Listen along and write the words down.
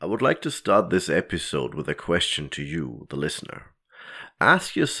I would like to start this episode with a question to you, the listener.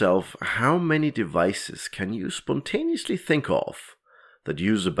 Ask yourself, how many devices can you spontaneously think of that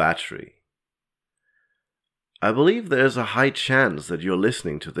use a battery? I believe there is a high chance that you're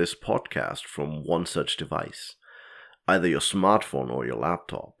listening to this podcast from one such device, either your smartphone or your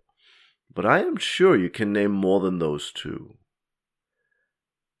laptop. But I am sure you can name more than those two.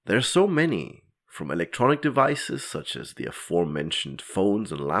 There are so many, from electronic devices such as the aforementioned phones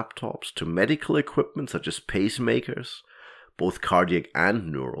and laptops to medical equipment such as pacemakers, both cardiac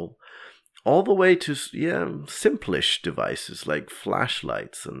and neural, all the way to simplish devices like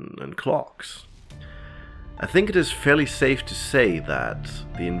flashlights and clocks. I think it is fairly safe to say that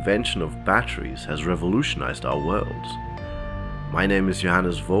the invention of batteries has revolutionized our world. My name is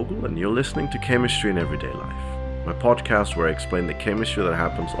Johannes Vogel, and you're listening to Chemistry in Everyday Life, my podcast where I explain the chemistry that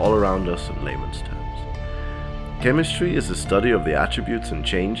happens all around us in layman's terms. Chemistry is the study of the attributes and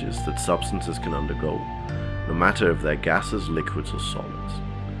changes that substances can undergo, no matter if they're gases, liquids, or solids.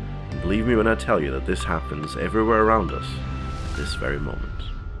 And believe me when I tell you that this happens everywhere around us at this very moment.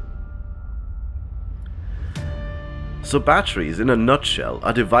 So batteries, in a nutshell,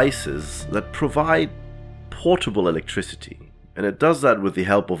 are devices that provide portable electricity, and it does that with the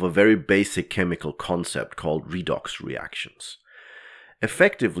help of a very basic chemical concept called redox reactions.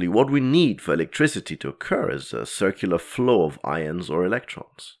 Effectively, what we need for electricity to occur is a circular flow of ions or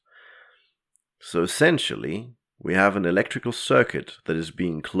electrons. So essentially, we have an electrical circuit that is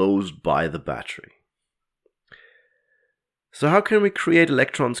being closed by the battery. So how can we create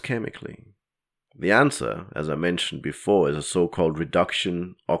electrons chemically? The answer, as I mentioned before, is a so-called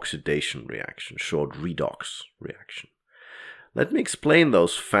reduction-oxidation reaction, short redox reaction. Let me explain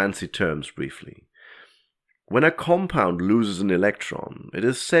those fancy terms briefly. When a compound loses an electron, it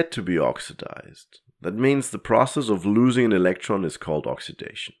is said to be oxidized. That means the process of losing an electron is called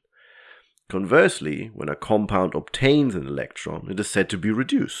oxidation. Conversely, when a compound obtains an electron, it is said to be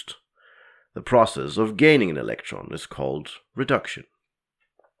reduced. The process of gaining an electron is called reduction.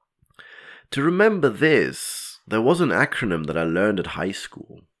 To remember this, there was an acronym that I learned at high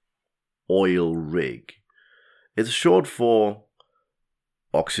school. OIL-RIG. It's short for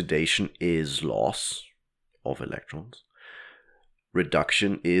oxidation is loss of electrons.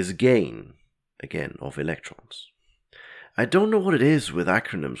 Reduction is gain, again, of electrons. I don't know what it is with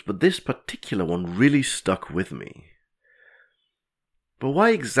acronyms, but this particular one really stuck with me. But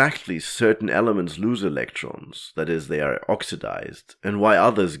why exactly certain elements lose electrons, that is, they are oxidized, and why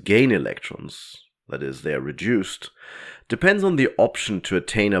others gain electrons, that is, they are reduced, depends on the option to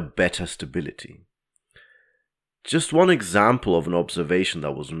attain a better stability. Just one example of an observation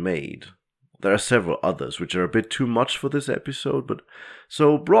that was made. There are several others which are a bit too much for this episode, but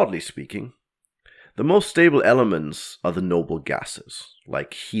so broadly speaking, the most stable elements are the noble gases,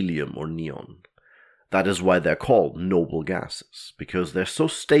 like helium or neon. That is why they're called noble gases, because they're so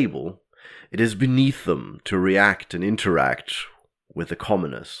stable, it is beneath them to react and interact with the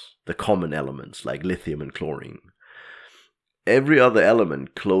common elements like lithium and chlorine. Every other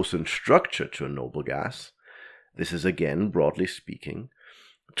element close in structure to a noble gas, this is again broadly speaking,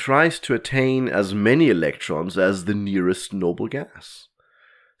 tries to attain as many electrons as the nearest noble gas.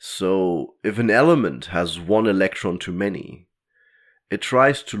 So if an element has one electron too many, it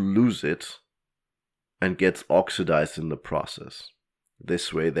tries to lose it and gets oxidized in the process.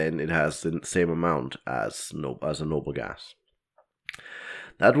 This way then it has the same amount as a noble gas.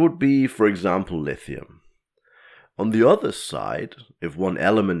 That would be, for example, lithium. On the other side, if one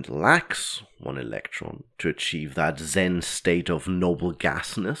element lacks one electron to achieve that Zen state of noble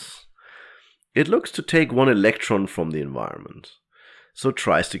gasness, it looks to take one electron from the environment, so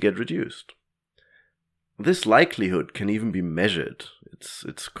tries to get reduced. This likelihood can even be measured.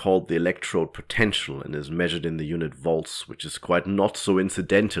 It's called the electrode potential and is measured in the unit volts, which is quite not so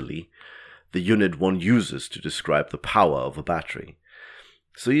incidentally the unit one uses to describe the power of a battery.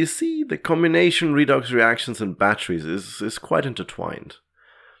 So you see, the combination redox reactions and batteries is quite intertwined.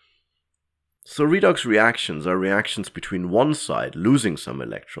 So redox reactions are reactions between one side losing some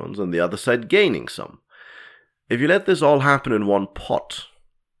electrons and the other side gaining some. If you let this all happen in one pot,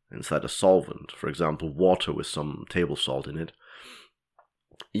 inside a solvent, for example water with some table salt in it,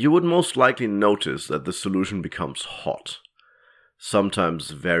 you would most likely notice that the solution becomes hot,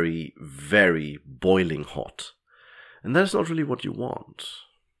 sometimes very, very boiling hot. And that's not really what you want.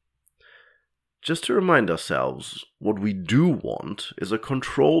 Just to remind ourselves, what we do want is a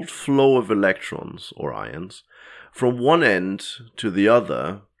controlled flow of electrons, or ions, from one end to the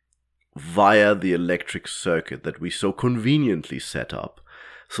other via the electric circuit that we so conveniently set up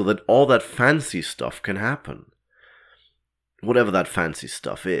so that all that fancy stuff can happen. whatever that fancy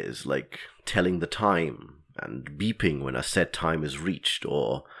stuff is, like telling the time and beeping when a set time is reached,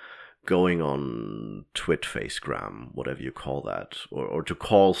 or going on Twitfacegram, whatever you call that, or to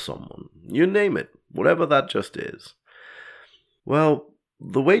call someone. You name it, whatever that just is. Well,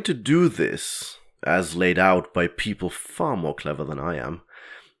 the way to do this, as laid out by people far more clever than I am,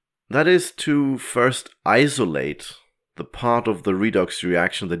 that is to first isolate the part of the redox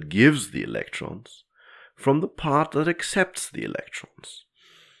reaction that gives the electrons from the part that accepts the electrons.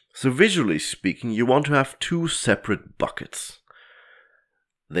 So visually speaking, you want to have two separate buckets.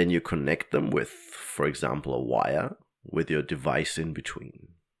 Then you connect them with, for example, a wire with your device in between.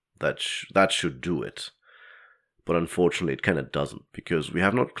 That should do it. But unfortunately it kind of doesn't, because we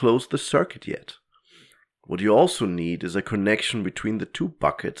have not closed the circuit yet. What you also need is a connection between the two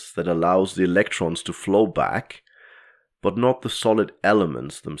buckets that allows the electrons to flow back, but not the solid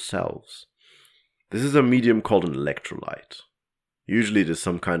elements themselves. This is a medium called an electrolyte. Usually it is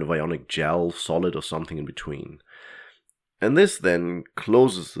some kind of ionic gel, solid, or something in between. And this then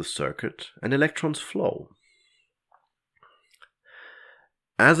closes the circuit and electrons flow.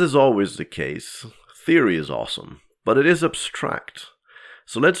 As is always the case, theory is awesome, but it is abstract.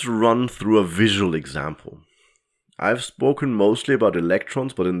 So let's run through a visual example. I've spoken mostly about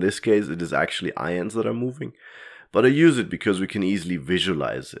electrons, but in this case it is actually ions that are moving. But I use it because we can easily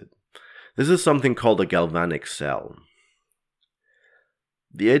visualize it. This is something called a galvanic cell.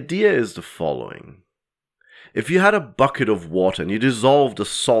 The idea is the following. If you had a bucket of water and you dissolved a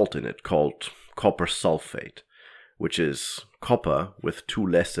salt in it called copper sulfate, which is copper with 2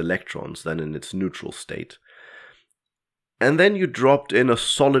 less electrons than in its neutral state, and then you dropped in a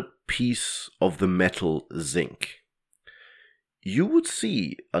solid piece of the metal zinc, you would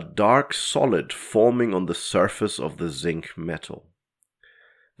see a dark solid forming on the surface of the zinc metal.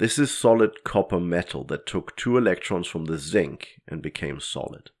 This is solid copper metal that took 2 electrons from the zinc and became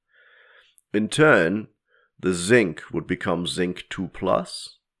solid. In turn, the zinc would become zinc 2+,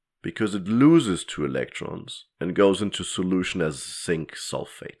 because it loses 2 electrons and goes into solution as zinc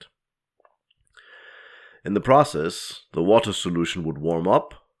sulfate. In the process, the water solution would warm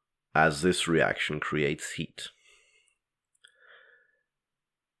up, as this reaction creates heat.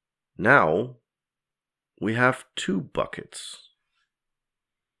 Now, we have 2 buckets.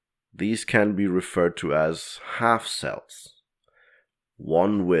 These can be referred to as half cells.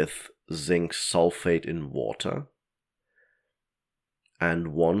 One with zinc sulfate in water, and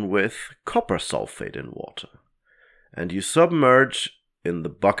one with copper sulfate in water. And you submerge in the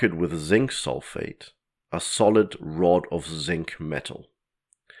bucket with zinc sulfate a solid rod of zinc metal,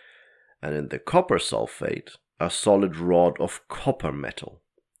 and in the copper sulfate a solid rod of copper metal.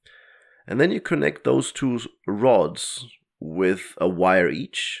 And then you connect those 2 rods with a wire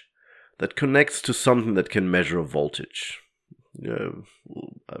each that connects to something that can measure a voltage.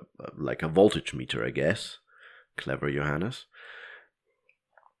 Like a voltage meter, I guess. Clever Johannes.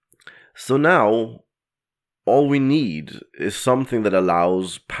 So now, all we need is something that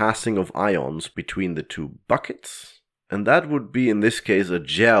allows passing of ions between the 2 buckets, and that would be in this case a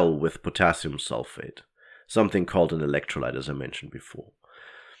gel with potassium sulfate, something called an electrolyte, as I mentioned before.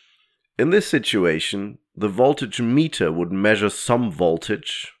 In this situation, the voltage meter would measure some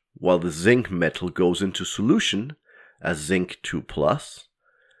voltage while the zinc metal goes into solution as zinc 2+,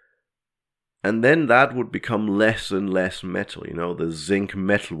 and then that would become less and less metal, the zinc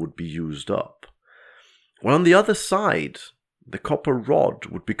metal would be used up. Well, on the other side, the copper rod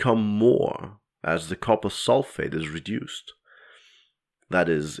would become more as the copper sulfate is reduced. That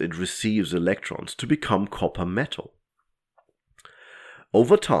is, it receives electrons to become copper metal.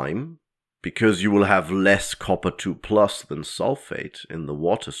 Over time, because you will have less copper 2+ than sulfate in the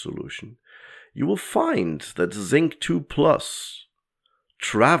water solution, you will find that zinc 2+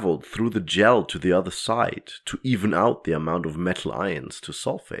 traveled through the gel to the other side to even out the amount of metal ions to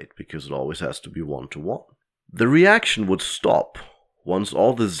sulfate, because it always has to be 1-to-1. The reaction would stop once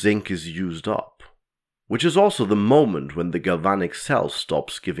all the zinc is used up, which is also the moment when the galvanic cell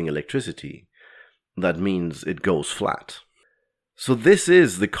stops giving electricity. That means it goes flat. So this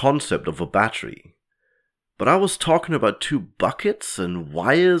is the concept of a battery. But I was talking about 2 buckets and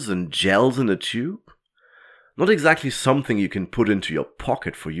wires and gels in a tube. Not exactly something you can put into your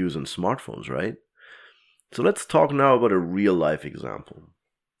pocket for use on smartphones, right? So let's talk now about a real-life example.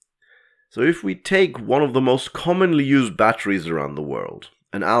 So if we take one of the most commonly used batteries around the world,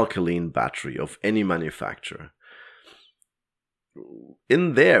 an alkaline battery of any manufacturer,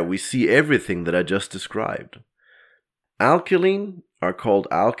 in there we see everything that I just described. Alkaline are called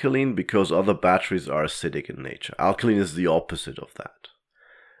alkaline because other batteries are acidic in nature. Alkaline is the opposite of that.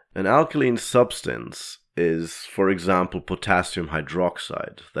 An alkaline substance is, for example, potassium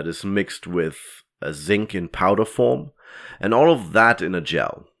hydroxide that is mixed with a zinc in powder form, and all of that in a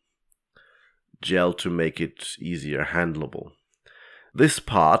gel to make it easier handleable. This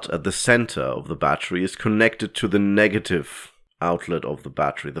part at the center of the battery is connected to the negative outlet of the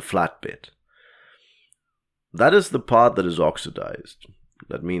battery, the flat bit. That is the part that is oxidized.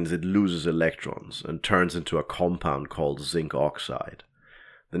 That means it loses electrons and turns into a compound called zinc oxide.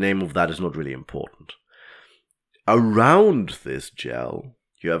 The name of that is not really important. Around this gel,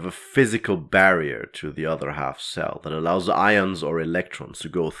 you have a physical barrier to the other half cell that allows ions or electrons to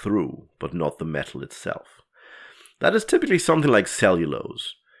go through, but not the metal itself. That is typically something like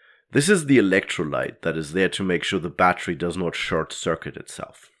cellulose. This is the electrolyte that is there to make sure the battery does not short circuit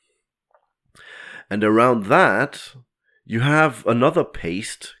itself. And around that, you have another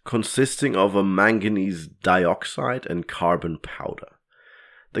paste consisting of a manganese dioxide and carbon powder.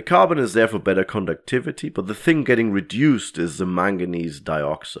 The carbon is there for better conductivity, but the thing getting reduced is the manganese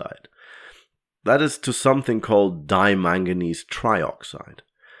dioxide. That is to something called dimanganese trioxide.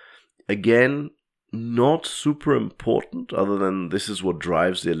 Again, not super important, other than this is what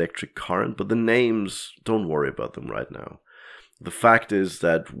drives the electric current, but the names, don't worry about them right now. The fact is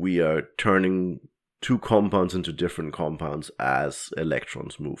that we are turning two compounds into different compounds as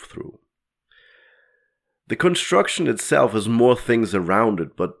electrons move through. The construction itself has more things around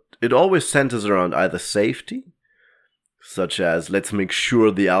it, but it always centers around either safety, such as let's make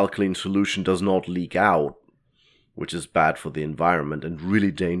sure the alkaline solution does not leak out, which is bad for the environment and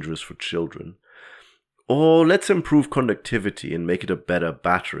really dangerous for children, or let's improve conductivity and make it a better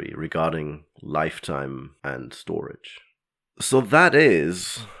battery regarding lifetime and storage. So that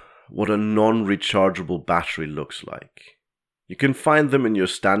is what a non-rechargeable battery looks like. You can find them in your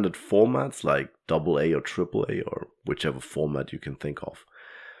standard formats like AA or AAA or whichever format you can think of.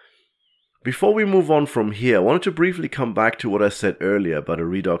 Before we move on from here, I wanted to briefly come back to what I said earlier about a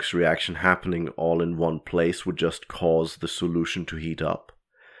redox reaction happening all in one place would just cause the solution to heat up.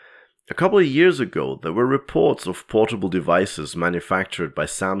 A couple of years ago, there were reports of portable devices manufactured by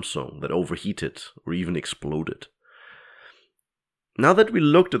Samsung that overheated or even exploded. Now that we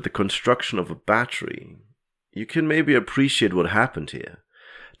looked at the construction of a battery, you can maybe appreciate what happened here.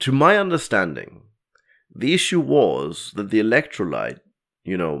 To my understanding, the issue was that the electrolyte,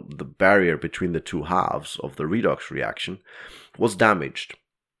 the barrier between the two halves of the redox reaction, was damaged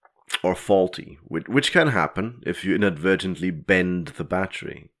or faulty, which can happen if you inadvertently bend the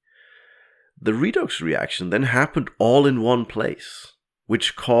battery. The redox reaction then happened all in one place,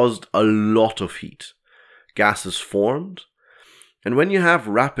 which caused a lot of heat. Gases formed, and when you have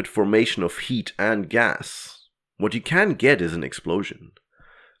rapid formation of heat and gas, what you can get is an explosion.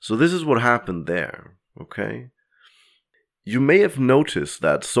 So this is what happened there, okay? You may have noticed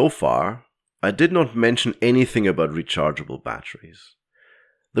that so far, I did not mention anything about rechargeable batteries.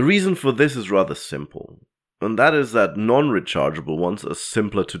 The reason for this is rather simple, and that is that non-rechargeable ones are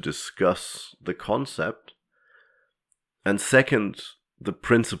simpler to discuss the concept, and second, the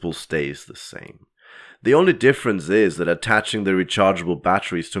principle stays the same. The only difference is that attaching the rechargeable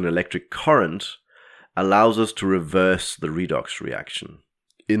batteries to an electric current allows us to reverse the redox reaction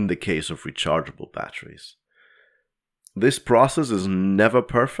in the case of rechargeable batteries. This process is never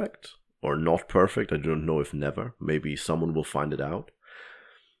perfect, or not perfect, I don't know if never, maybe someone will find it out.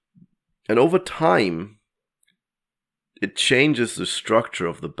 And over time, it changes the structure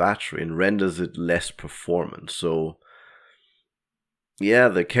of the battery and renders it less performant. So, yeah,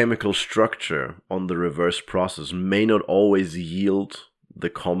 the chemical structure on the reverse process may not always yield the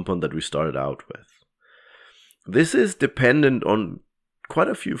compound that we started out with. This is dependent on quite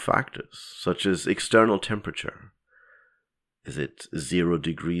a few factors, such as external temperature. Is it 0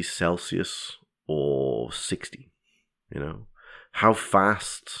 degrees Celsius or 60? How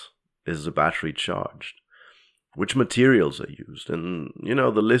fast is the battery charged? Which materials are used? And,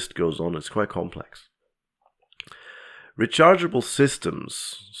 the list goes on. It's quite complex. Rechargeable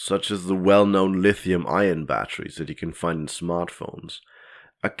systems, such as the well-known lithium-ion batteries that you can find in smartphones,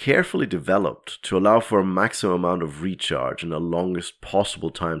 are carefully developed to allow for a maximum amount of recharge and the longest possible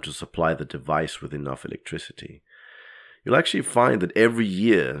time to supply the device with enough electricity. You'll actually find that every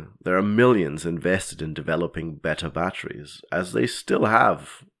year there are millions invested in developing better batteries, as they still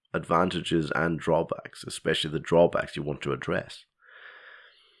have advantages and drawbacks, especially the drawbacks you want to address.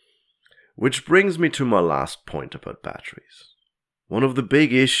 Which brings me to my last point about batteries. One of the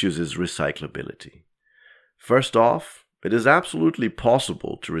big issues is recyclability. First off, it is absolutely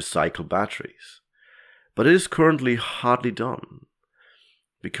possible to recycle batteries, but it is currently hardly done,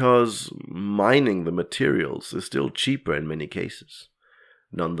 because mining the materials is still cheaper in many cases.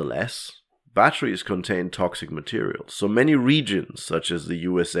 Nonetheless, batteries contain toxic materials, so many regions, such as the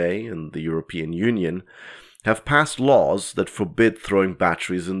USA and the European Union, have passed laws that forbid throwing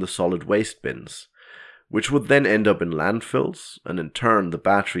batteries in the solid waste bins, which would then end up in landfills, and in turn the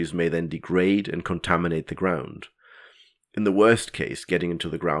batteries may then degrade and contaminate the ground. In the worst case, getting into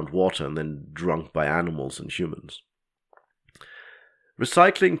the groundwater and then drunk by animals and humans.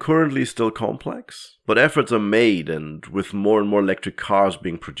 Recycling currently is still complex, but efforts are made, and with more and more electric cars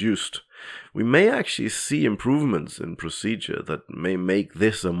being produced, we may actually see improvements in procedure that may make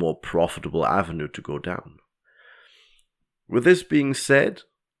this a more profitable avenue to go down. With this being said,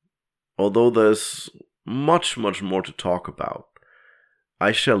 although there's much more to talk about,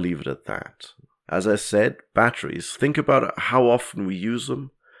 I shall leave it at that. As I said, batteries, think about how often we use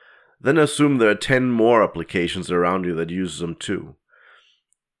them, then assume there are 10 more applications around you that use them too.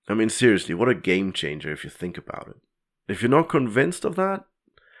 I mean, seriously, what a game changer if you think about it. If you're not convinced of that,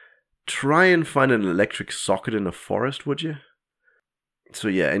 try and find an electric socket in a forest, would you? So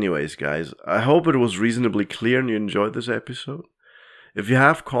yeah, anyways, guys, I hope it was reasonably clear and you enjoyed this episode. If you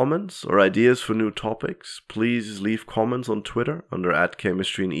have comments or ideas for new topics, please leave comments on Twitter under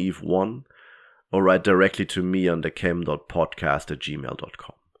 @chemistryandeve1 or write directly to me under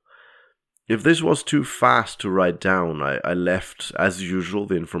chem.podcast@gmail.com. If this was too fast to write down, I left, as usual,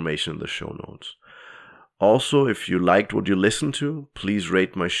 the information in the show notes. Also, if you liked what you listened to, please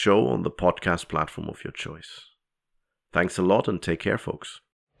rate my show on the podcast platform of your choice. Thanks a lot and take care, folks.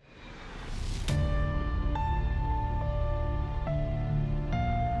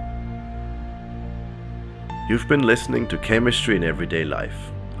 You've been listening to Chemistry in Everyday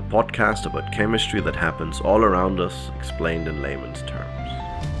Life, a podcast about chemistry that happens all around us, explained in layman's terms.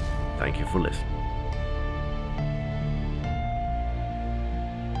 Thank you for listening.